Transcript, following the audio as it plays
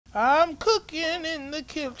I'm cooking in the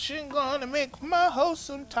kitchen, gonna make my host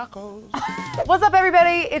some tacos. What's up,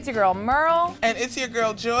 everybody? It's your girl, Merle. And it's your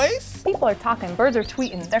girl, Joyce. People are talking, birds are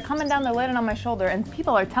tweeting. They're coming down, they're landing on my shoulder, and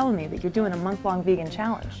people are telling me that you're doing a month-long vegan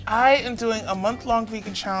challenge. I am doing a month-long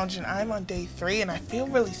vegan challenge, and I'm on day 3, and I feel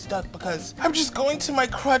really stuck because I'm just going to my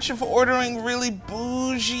crutch of ordering really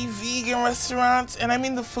bougie vegan restaurants. And I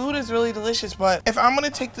mean, the food is really delicious, but if I'm gonna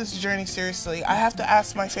take this journey seriously, I have to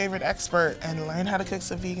ask my favorite expert and learn how to cook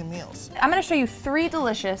some vegan meals. I'm gonna show you 3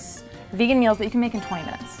 delicious vegan meals that you can make in 20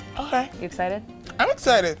 minutes. Okay. You excited? I'm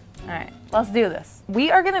excited. All right, let's do this. We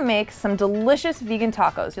are gonna make some delicious vegan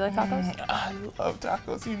tacos. You like tacos? I love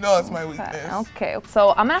tacos. You know it's my weakness. Okay,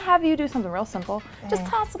 so I'm gonna have you do something real simple. Just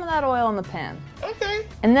toss some of that oil in the pan. Okay.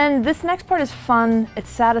 And then this next part is fun, it's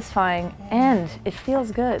satisfying, and it feels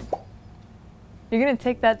good. You're gonna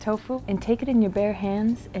take that tofu and take it in your bare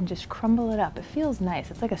hands and just crumble it up. It feels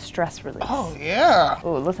nice. It's like a stress release. Oh, yeah.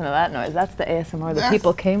 Oh, listen to that noise. That's the ASMR that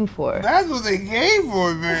people came for. That's what they came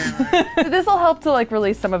for, baby. This will help to like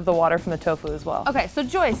release some of the water from the tofu as well. Okay, so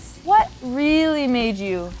Joyce, what really made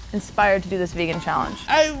you inspired to do this vegan challenge?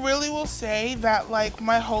 I really will say that like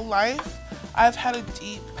my whole life, I've had a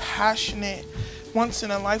deep, passionate,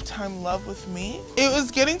 once-in-a-lifetime love with meat. It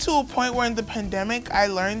was getting to a point where in the pandemic, I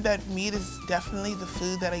learned that meat is definitely the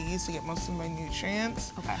food that I use to get most of my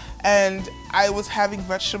nutrients. Okay. And I was having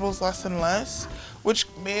vegetables less and less, which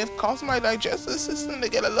may have caused my digestive system to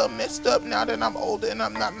get a little messed up now that I'm older and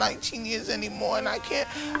I'm not 19 years anymore and I can't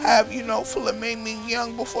have, you know, filet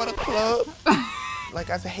mignon before the club. Like,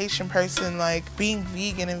 as a Haitian person, like, being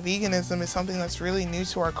vegan and veganism is something that's really new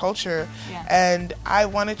to our culture. Yeah. And I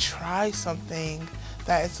want to try something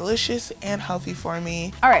that is delicious and healthy for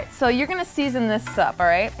me. All right, so you're gonna season this up, all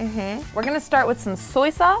right? We're gonna start with some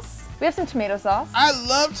soy sauce. We have some tomato sauce. I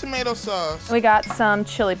love tomato sauce. We got some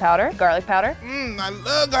chili powder, garlic powder. I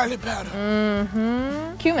love garlic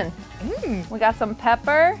powder. Cumin. We got some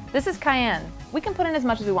pepper. This is cayenne. We can put in as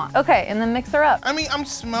much as we want. Okay, and then mix her up. I mean, I'm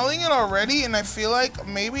smelling it already, and I feel like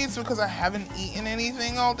maybe it's because I haven't eaten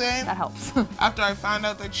anything all day. That helps. After I found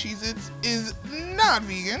out that Cheez-Its is not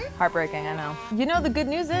vegan. Heartbreaking, I know. You know, the good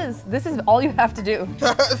news is, this is all you have to do.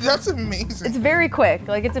 That's amazing. It's very quick.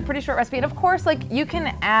 Like, it's a pretty short recipe. And of course, like, you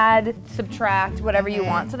can add, subtract, whatever you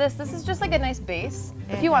want to this. This is just like a nice base.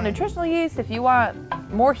 If you want nutritional yeast, if you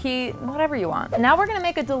want more heat, whatever you want. Now we're gonna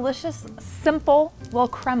make a delicious, simple little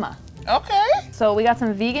crema. Okay. So we got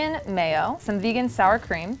some vegan mayo, some vegan sour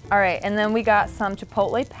cream. All right, and then we got some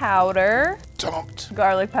chipotle powder. Dumped.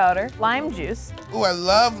 Garlic powder, lime juice. Ooh, I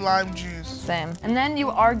love lime juice. Same. And then you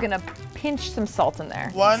are gonna pinch some salt in there.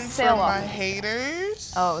 One for my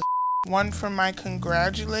haters. Oh. One for my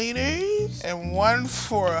congratulators, and one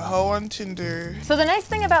for a hoe on Tinder. So the nice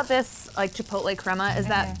thing about this, like chipotle crema, is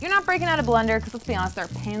that you're not breaking out a blender, because let's be honest, they're a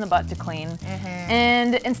pain in the butt to clean.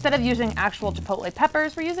 And instead of using actual chipotle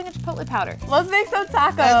peppers, we're using a chipotle powder. Let's make some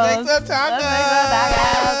tacos. Let's make some tacos. Let's make some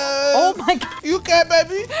tacos. Oh my God. You okay,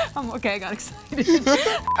 baby? I'm okay, I got excited.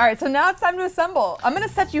 All right, so now it's time to assemble. I'm gonna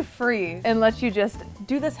set you free and let you just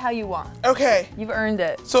do this how you want. Okay. You've earned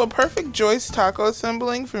it. So a perfect Joyce taco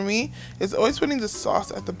assembling for me is always putting the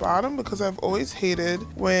sauce at the bottom, because I've always hated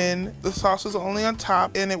when the sauce was only on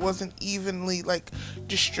top and it wasn't evenly like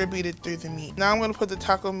distributed through the meat. Now I'm gonna put the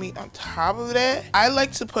taco meat on top of that. I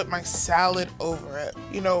like to put my salad over it.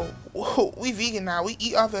 You know, we vegan now, we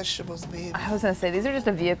eat our vegetables, babe. I was gonna say, these are just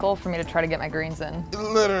a vehicle for me to try to get my greens in.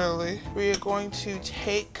 Literally. We are going to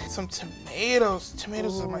take some tomatoes.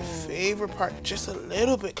 Tomatoes are my favorite part. Just a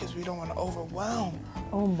little bit, because we don't want to overwhelm.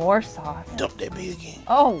 Oh, more sauce. Dump that big again.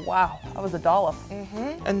 Oh, wow. That was a dollop.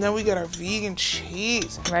 And then we got our vegan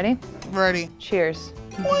cheese. Ready? Ready. Cheers.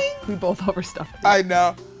 Boing. We both overstuffed it. I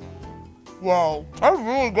know. Wow, that's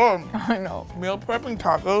really good. I know. Meal prepping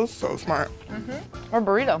tacos, so smart. Or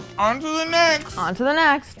burrito. On to the next. On to the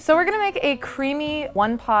next. So we're gonna make a creamy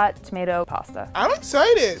one-pot tomato pasta. I'm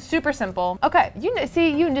excited. Super simple. Okay, you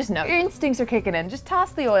just know. Your instincts are kicking in. Just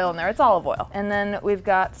toss the oil in there. It's olive oil. And then we've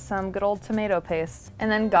got some good old tomato paste.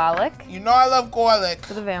 And then garlic. You know I love garlic.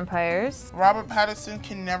 For the vampires. Robert Pattinson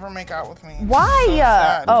can never make out with me. Why? So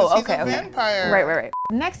sad, oh, he's okay, a okay. vampire. Right.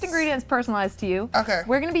 Next ingredient is personalized to you. Okay.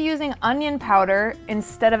 We're gonna be using onion powder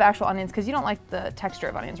instead of actual onions, because you don't like the texture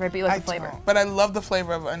of onions, right? But you like the flavor. Don't, but I love the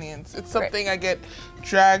flavor of onions. It's something I get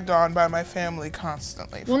dragged on by my family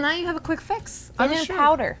constantly. Well, now you have a quick fix. That is Onion true.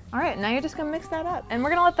 powder. All right, now you're just gonna mix that up. And we're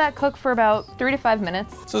gonna let that cook for about 3 to 5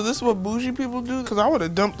 minutes. So this is what bougie people do? Because I would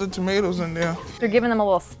have dumped the tomatoes in there. They're giving them a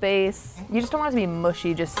little space. You just don't want it to be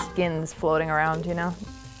mushy, just skins floating around, you know?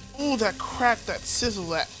 Ooh, that crack, that sizzle,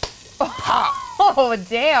 that pop. Oh,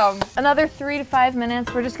 damn. Another 3 to 5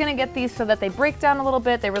 minutes. We're just gonna get these so that they break down a little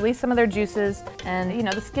bit, they release some of their juices, and you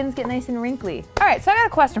know, the skins get nice and wrinkly. All right, so I got a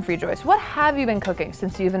question for you, Joyce. What have you been cooking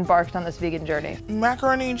since you've embarked on this vegan journey?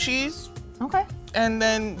 Macaroni and cheese. Okay. And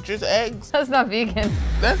then just eggs. That's not vegan.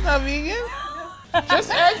 That's not vegan?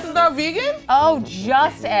 Just eggs is not vegan? Oh,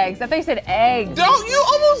 just eggs. I thought you said eggs. Don't, you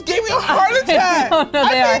almost gave me a heart attack. No,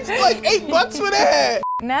 they I paid like $8 for that.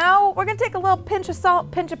 Now, we're gonna take a little pinch of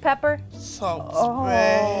salt, pinch of pepper. Salt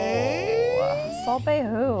Bay. Salt Bay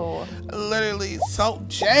who? Literally, Salt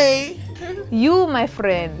J. You, my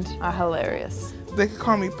friend, are hilarious. They could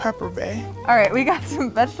call me Pepper Bay. All right, we got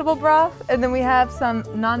some vegetable broth, and then we have some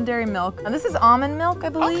non-dairy milk. And this is almond milk, I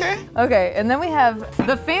believe. Okay. Okay, and then we have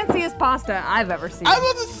the fanciest pasta I've ever seen. I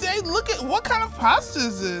was about to say, look at, what kind of pasta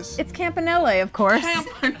is this? It's campanelle, of course.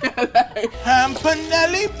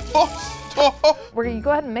 Campanelli pasta. We're gonna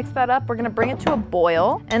go ahead and mix that up. We're gonna bring it to a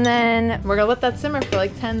boil, and then we're gonna let that simmer for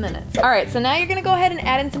like 10 minutes. All right, so now you're gonna go ahead and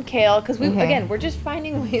add in some kale, because again, we're just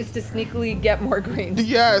finding ways to sneakily get more greens.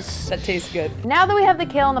 Yes. That tastes good. Now that we have the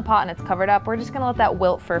kale in the pot and it's covered up, we're just gonna let that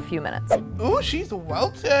wilt for a few minutes. Ooh, she's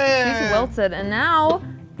wilted. She's wilted, and now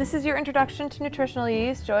this is your introduction to nutritional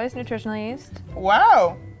yeast, Joyce, nutritional yeast.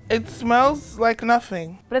 Wow. It smells like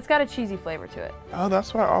nothing. But it's got a cheesy flavor to it. Oh,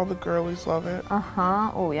 that's why all the girlies love it.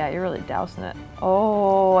 Uh-huh. Oh, yeah, you're really dousing it.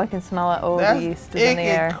 Oh, I can smell it. Oh, the yeast is in the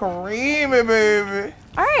air. Creamy, baby.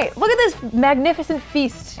 All right, look at this magnificent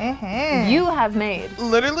feast you have made.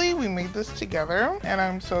 Literally, we made this together, and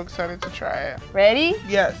I'm so excited to try it. Ready?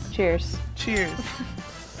 Yes. Cheers. Cheers.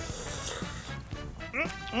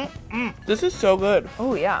 This is so good.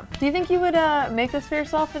 Oh, yeah. Do you think you would make this for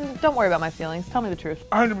yourself? And don't worry about my feelings. Tell me the truth.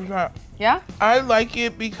 100%. Yeah? I like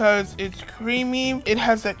it because it's creamy. It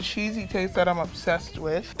has that cheesy taste that I'm obsessed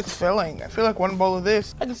with. It's filling. I feel like one bowl of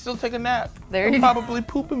this, I can still take a nap. There you I'll go. probably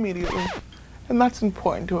poop immediately. And that's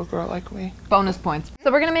important to a girl like me. Bonus points. So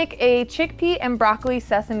we're gonna make a chickpea and broccoli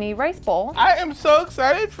sesame rice bowl. I am so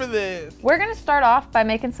excited for this. We're gonna start off by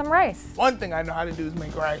making some rice. One thing I know how to do is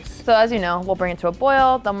make rice. So as you know, we'll bring it to a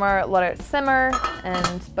boil, then we'll let it simmer,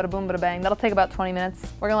 and bada boom, bada bang. That'll take about 20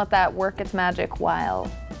 minutes. We're gonna let that work its magic while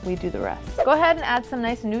we do the rest. Go ahead and add some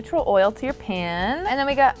nice neutral oil to your pan. And then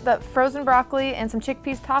we got the frozen broccoli and some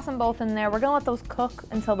chickpeas, toss them both in there. We're gonna let those cook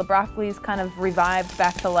until the broccoli's kind of revived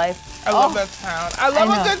back to life. I love that sound. I love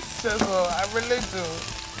I a good sizzle, I really do.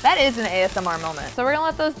 That is an ASMR moment. So we're gonna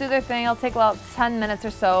let those do their thing. It'll take about 10 minutes or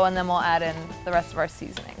so, and then we'll add in the rest of our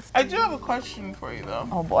seasonings. I do have a question for you though.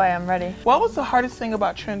 Oh boy, I'm ready. What was the hardest thing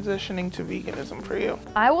about transitioning to veganism for you?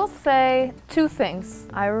 I will say 2 things.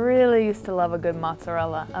 I really used to love a good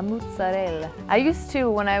mozzarella, a mozzarella. I used to,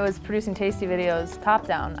 when I was producing tasty videos, top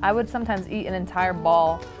down, I would sometimes eat an entire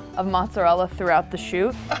ball of mozzarella throughout the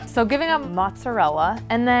shoot. So giving up mozzarella,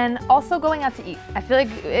 and then also going out to eat. I feel like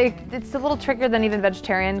it's a little trickier than even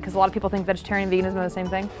vegetarian, because a lot of people think vegetarian and veganism are the same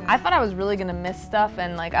thing. I thought I was really gonna miss stuff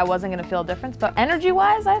and like I wasn't gonna feel a difference, but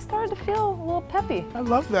energy-wise, I started to feel a little peppy. I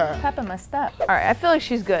love that. Pep in my step. All right, I feel like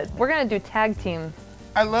she's good. We're gonna do tag team.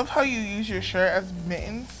 I love how you use your shirt as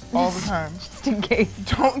mittens all the time. Just in case.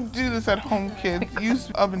 Don't do this at home, kids.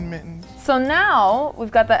 Use oven mittens. So now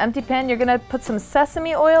we've got the empty pan. You're gonna put some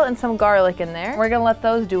sesame oil and some garlic in there. We're gonna let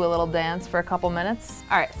those do a little dance for a couple minutes.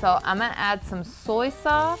 All right, so I'm gonna add some soy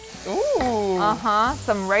sauce. Ooh.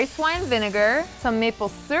 Some rice wine vinegar, some maple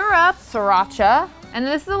syrup, sriracha. And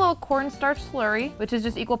this is a little cornstarch slurry, which is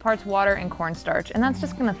just equal parts water and cornstarch. And that's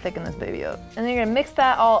just gonna thicken this baby up. And then you're gonna mix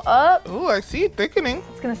that all up. Ooh, I see it thickening.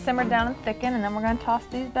 It's gonna simmer down and thicken, and then we're gonna toss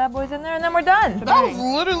these bad boys in there, and then we're done. That was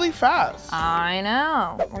literally fast. I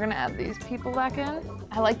know. We're gonna add these people back in.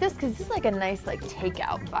 I like this because this is like a nice like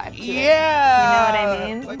takeout vibe to it. Yeah. You know what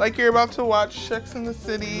I mean? Like you're about to watch Sex in the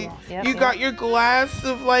City. Yep, You got your glass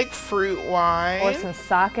of like fruit wine. Or some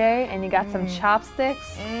sake, and you got some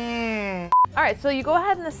chopsticks. All right, so you go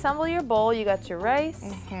ahead and assemble your bowl. You got your rice.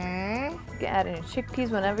 You can add in your chickpeas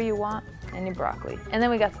whenever you want, and your broccoli. And then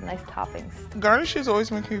we got some nice toppings. Garnishes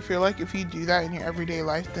always make me feel like if you do that in your everyday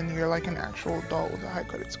life, then you're like an actual adult with a high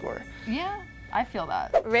credit score. Yeah, I feel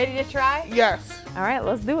that. Ready to try? Yes. All right,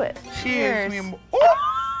 let's do it. Cheers.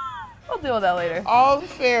 We'll deal with that later. All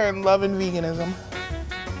fair in love and veganism.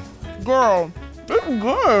 Girl, this is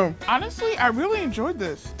good. Honestly, I really enjoyed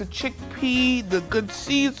this. The chickpea, the good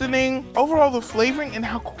seasoning, overall the flavoring, and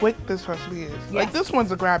how quick this recipe is. Yes. Like this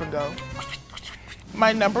one's a grab and go.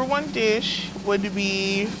 My number 1 dish would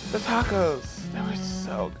be the tacos. They were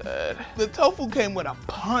so good. The tofu came with a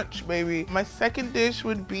punch, baby. My second dish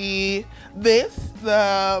would be this.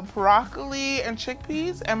 the broccoli and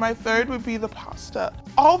chickpeas, and my third would be the pasta.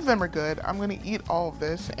 All of them are good. I'm gonna eat all of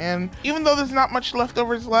this, and even though there's not much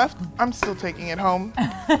leftovers left, I'm still taking it home.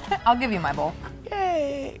 I'll give you my bowl.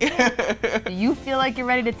 Yay! Do you feel like you're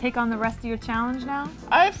ready to take on the rest of your challenge now?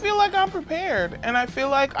 I feel like I'm prepared, and I feel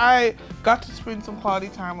like I got to spend some quality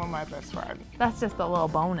time with my best friend. That's just a little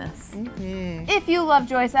bonus. If you love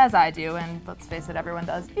Joyce as I do, and let's face it, everyone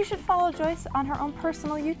does, you should follow Joyce on her own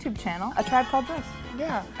personal YouTube channel, A Tribe Called Joyce.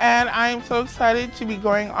 Yeah, and I am so excited to be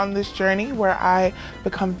going on this journey where I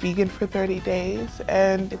become vegan for 30 days,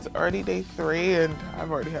 and it's already day 3, and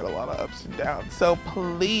I've already had a lot of ups and downs. So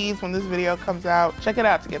please, when this video comes out, check it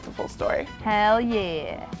out to get the full story. Hell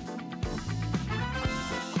yeah.